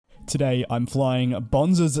Today, I'm flying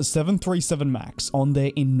Bonza's 737 MAX on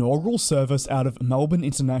their inaugural service out of Melbourne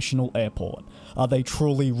International Airport. Are they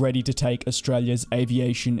truly ready to take Australia's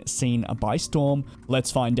aviation scene by storm? Let's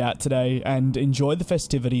find out today and enjoy the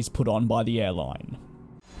festivities put on by the airline.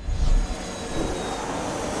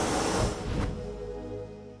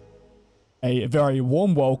 A very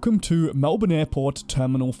warm welcome to Melbourne Airport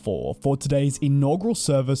Terminal 4 for today's inaugural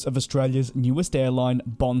service of Australia's newest airline,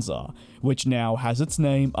 Bonza, which now has its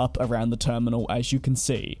name up around the terminal as you can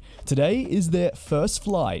see. Today is their first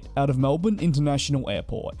flight out of Melbourne International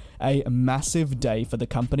Airport, a massive day for the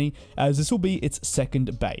company as this will be its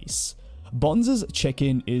second base. Bonza's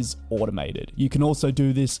check-in is automated. You can also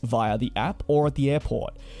do this via the app or at the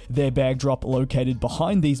airport. Their bag drop located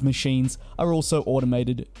behind these machines are also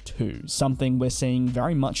automated too, something we're seeing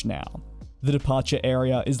very much now. The departure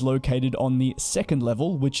area is located on the second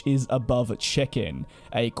level, which is above check-in.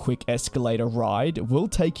 A quick escalator ride will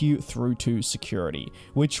take you through to security,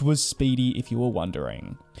 which was speedy if you were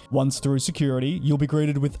wondering. Once through security, you'll be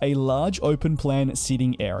greeted with a large open plan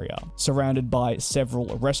seating area, surrounded by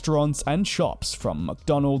several restaurants and shops from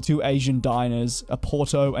McDonald's to Asian diners, a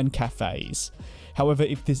Porto and cafes. However,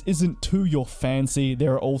 if this isn't too your fancy,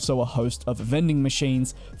 there are also a host of vending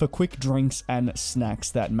machines for quick drinks and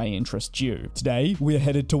snacks that may interest you. Today, we are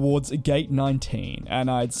headed towards Gate 19,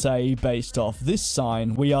 and I'd say, based off this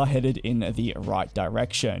sign, we are headed in the right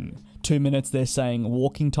direction. 2 minutes they're saying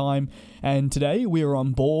walking time, and today we are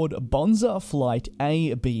on board Bonza Flight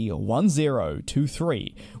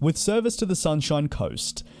AB1023 with service to the Sunshine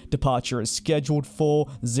Coast. Departure is scheduled for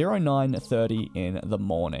 09:30 in the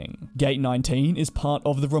morning. Gate 19 is part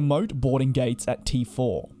of the remote boarding gates at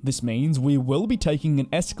T4. This means we will be taking an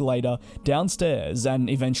escalator downstairs and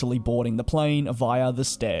eventually boarding the plane via the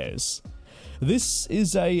stairs. This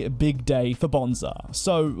is a big day for Bonza,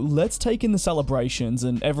 so let's take in the celebrations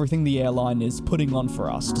and everything the airline is putting on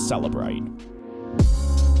for us to celebrate.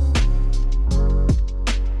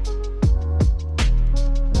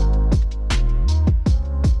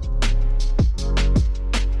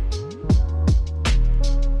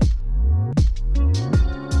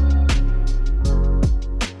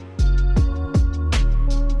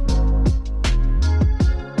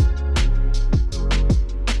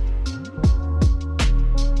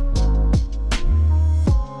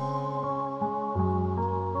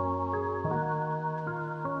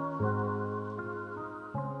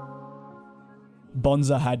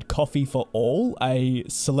 Bonza had coffee for all, a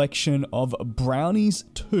selection of brownies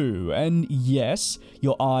too, and yes,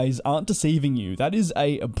 your eyes aren't deceiving you, that is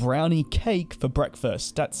a brownie cake for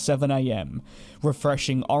breakfast at 7 AM.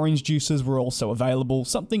 Refreshing orange juices were also available,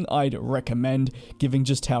 something I'd recommend given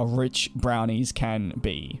just how rich brownies can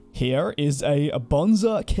be. Here is a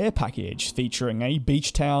Bonza care package featuring a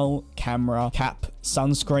beach towel, camera, cap,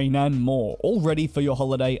 sunscreen and more, all ready for your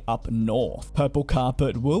holiday up north. Purple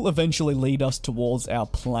carpet will eventually lead us towards our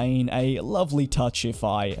plane, a lovely touch if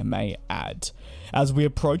I may add. As we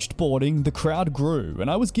approached boarding, the crowd grew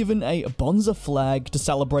and I was given a Bonza flag to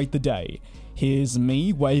celebrate the day. Here's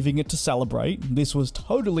me waving it to celebrate. This was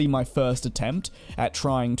totally my first attempt at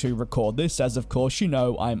trying to record this, as of course you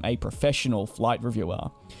know I'm a professional flight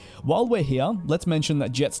reviewer. While we're here, let's mention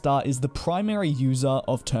that Jetstar is the primary user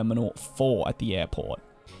of Terminal 4 at the airport.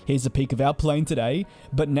 Here's a peek of our plane today,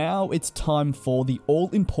 but now it's time for the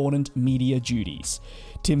all-important media duties.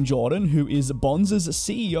 Tim Jordan, who is Bonza's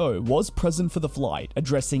CEO, was present for the flight,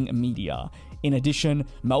 addressing media. In addition,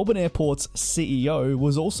 Melbourne Airport's CEO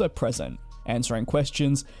was also present, answering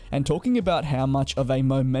questions and talking about how much of a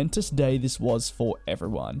momentous day this was for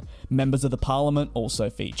everyone. Members of the Parliament also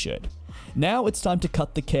featured. Now it's time to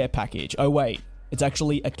cut the care package. Oh wait, it's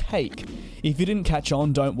actually a cake. If you didn't catch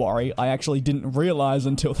on, don't worry, I actually didn't realize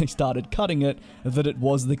until they started cutting it that it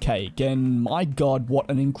was the cake, and my god, what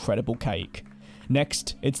an incredible cake.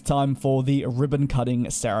 Next, it's time for the ribbon cutting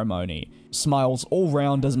ceremony. Smiles all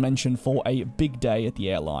round as mentioned for a big day at the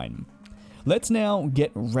airline. Let's now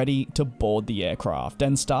get ready to board the aircraft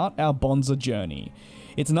and start our Bonza journey.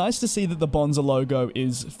 It's nice to see that the Bonza logo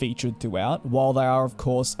is featured throughout. While they are of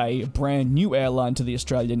course a brand new airline to the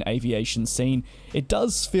Australian aviation scene, it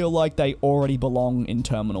does feel like they already belong in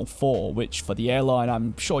Terminal 4, which for the airline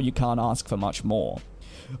I'm sure you can't ask for much more.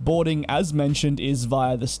 Boarding, as mentioned, is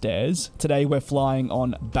via the stairs. Today we're flying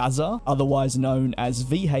on Bonza, otherwise known as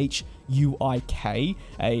VHUIK,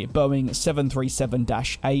 a Boeing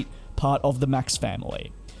 737-8, part of the MAX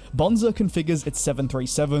family. Bonza configures its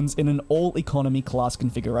 737s in an all-economy class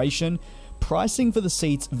configuration. Pricing for the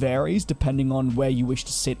seats varies depending on where you wish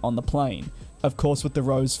to sit on the plane. Of course, with the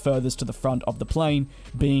rows furthest to the front of the plane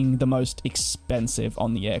being the most expensive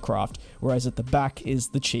on the aircraft, whereas at the back is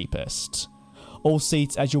the cheapest. All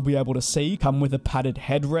seats, as you'll be able to see, come with a padded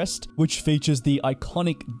headrest, which features the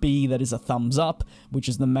iconic B that is a thumbs up, which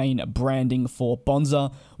is the main branding for Bonza,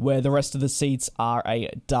 where the rest of the seats are a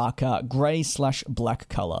darker grey/black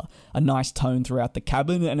colour, a nice tone throughout the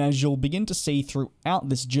cabin, and as you'll begin to see throughout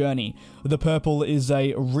this journey, the purple is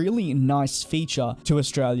a really nice feature to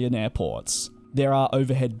Australian airports. There are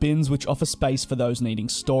overhead bins which offer space for those needing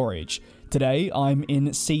storage. Today, I'm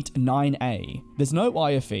in seat 9A. There's no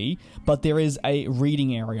IFE, but there is a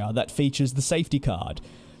reading area that features the safety card.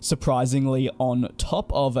 Surprisingly, on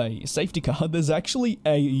top of a safety card, there's actually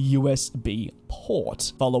a USB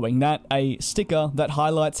port. Following that, a sticker that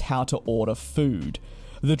highlights how to order food.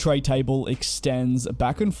 The tray table extends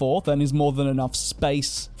back and forth and is more than enough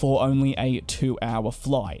space for only a 2-hour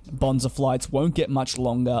flight. Bonza flights won't get much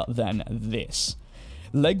longer than this.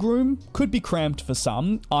 Legroom could be cramped for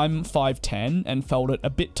some. I'm 5'10" and felt it a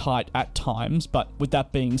bit tight at times, but with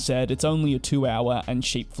that being said, it's only a 2-hour and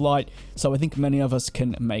cheap flight, so I think many of us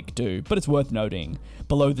can make do, but it's worth noting.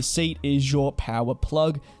 Below the seat is your power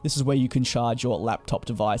plug. This is where you can charge your laptop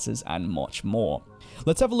devices and much more.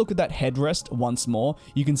 Let's have a look at that headrest once more.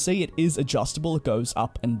 You can see it is adjustable, it goes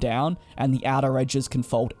up and down, and the outer edges can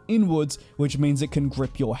fold inwards, which means it can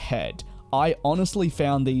grip your head. I honestly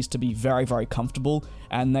found these to be very, very comfortable,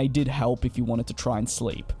 and they did help if you wanted to try and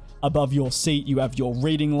sleep. Above your seat, you have your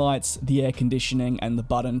reading lights, the air conditioning, and the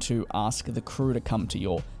button to ask the crew to come to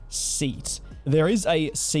your seat. There is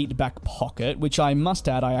a seat back pocket, which I must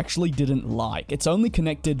add I actually didn't like. It's only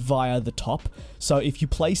connected via the top, so if you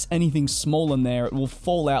place anything small in there, it will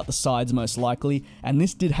fall out the sides most likely, and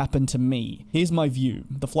this did happen to me. Here's my view.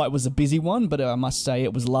 The flight was a busy one, but I must say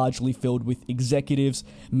it was largely filled with executives,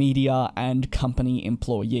 media, and company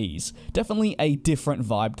employees. Definitely a different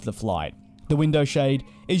vibe to the flight. The window shade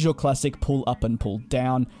is your classic pull up and pull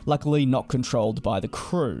down, luckily not controlled by the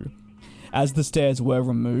crew. As the stairs were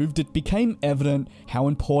removed, it became evident how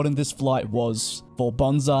important this flight was for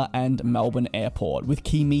Bonza and Melbourne Airport, with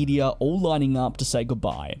key media all lining up to say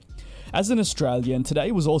goodbye. As an Australian,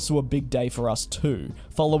 today was also a big day for us too.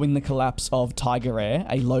 Following the collapse of Tiger Air,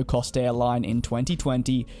 a low-cost airline in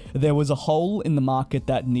 2020, there was a hole in the market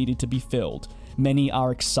that needed to be filled. Many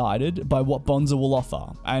are excited by what Bonza will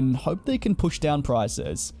offer, and hope they can push down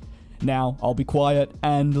prices. Now, I'll be quiet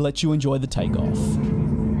and let you enjoy the takeoff.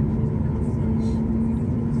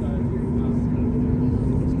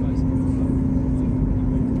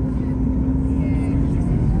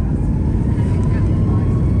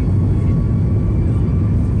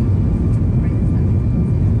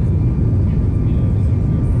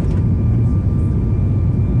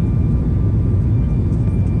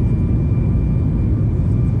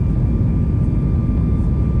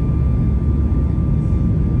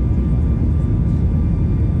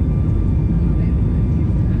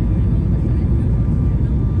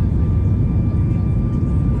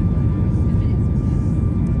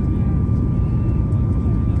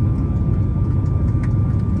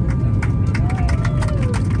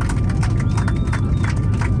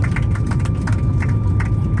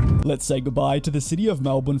 Let's say goodbye to the city of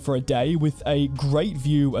Melbourne for a day with a great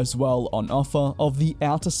view as well on offer of the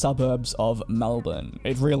outer suburbs of Melbourne.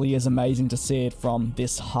 It really is amazing to see it from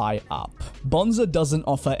this high up. Bonza doesn't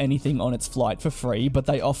offer anything on its flight for free, but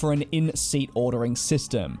they offer an in-seat ordering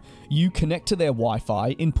system. You connect to their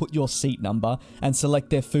Wi-Fi, input your seat number, and select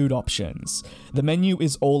their food options. The menu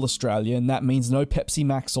is all Australian, that means no Pepsi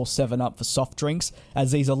Max or 7-Up for soft drinks,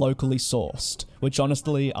 as these are locally sourced, which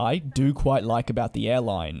honestly I do quite like about the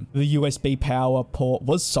airline. The USB power port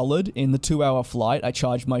was solid. In the 2-hour flight, I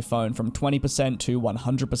charged my phone from 20% to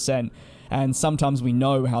 100%, and sometimes we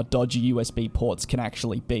know how dodgy USB ports can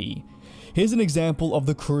actually be. Here's an example of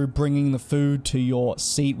the crew bringing the food to your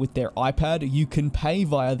seat with their iPad. You can pay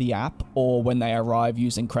via the app or when they arrive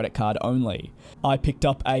using credit card only. I picked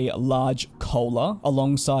up a large cola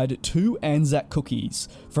alongside 2 Anzac cookies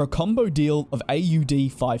for a combo deal of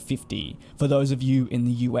AUD 550. For those of you in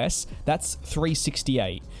the US, that's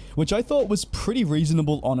 $3.68, which I thought was pretty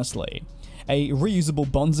reasonable honestly. A reusable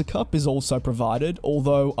Bonza cup is also provided,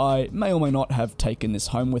 although I may or may not have taken this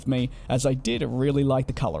home with me, as I did really like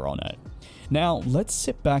the colour on it. Now, let's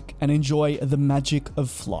sit back and enjoy the magic of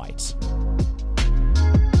flight.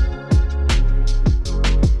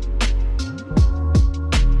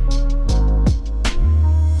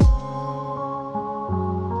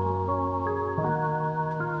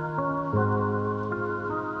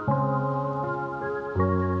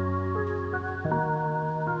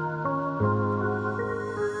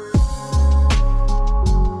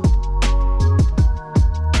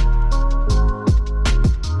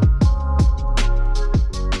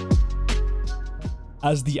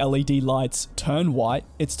 As the LED lights turn white,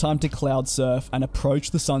 it's time to cloud surf and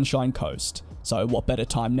approach the Sunshine Coast. So what better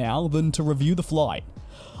time now than to review the flight?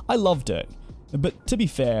 I loved it. But to be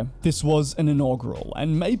fair, this was an inaugural,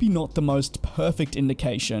 and maybe not the most perfect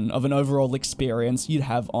indication of an overall experience you'd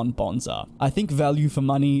have on Bonza. I think value for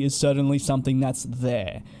money is certainly something that's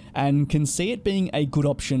there, and can see it being a good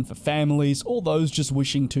option for families or those just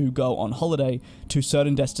wishing to go on holiday to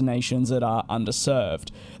certain destinations that are underserved.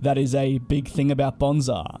 That is a big thing about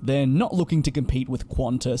Bonza. They're not looking to compete with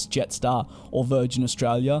Qantas, Jetstar, or Virgin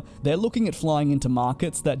Australia. They're looking at flying into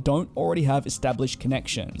markets that don't already have established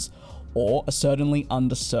connections, or are certainly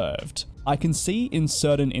underserved. I can see in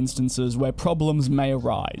certain instances where problems may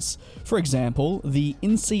arise. For example, the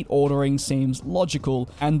in-seat ordering seems logical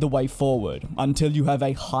and the way forward, until you have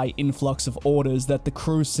a high influx of orders that the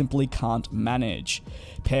crew simply can't manage.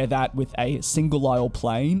 Pair that with a single-aisle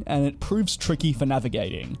plane and it proves tricky for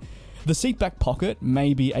navigating. The seatback pocket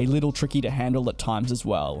may be a little tricky to handle at times as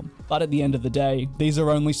well, but at the end of the day, these are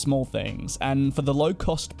only small things, and for the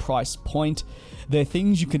low-cost price point, they're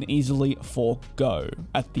things you can easily forego.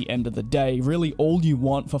 At the end of the day, really all you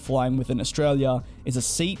want for flying within Australia is a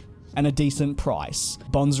seat and a decent price.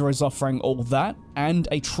 Bonza is offering all that and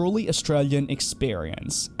a truly Australian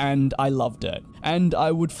experience, and I loved it. And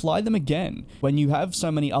I would fly them again. When you have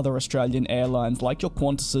so many other Australian airlines like your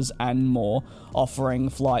Qantases and more offering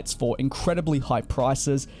flights for incredibly high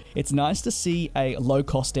prices, it's nice to see a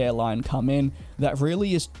low-cost airline come in that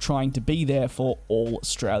really is trying to be there for all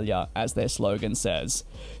Australia, as their slogan says.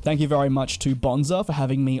 Thank you very much to Bonza for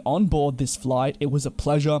having me on board this flight. It was a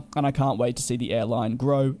pleasure, and I can't wait to see the airline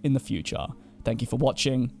grow in the future. Thank you for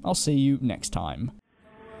watching. I'll see you next time.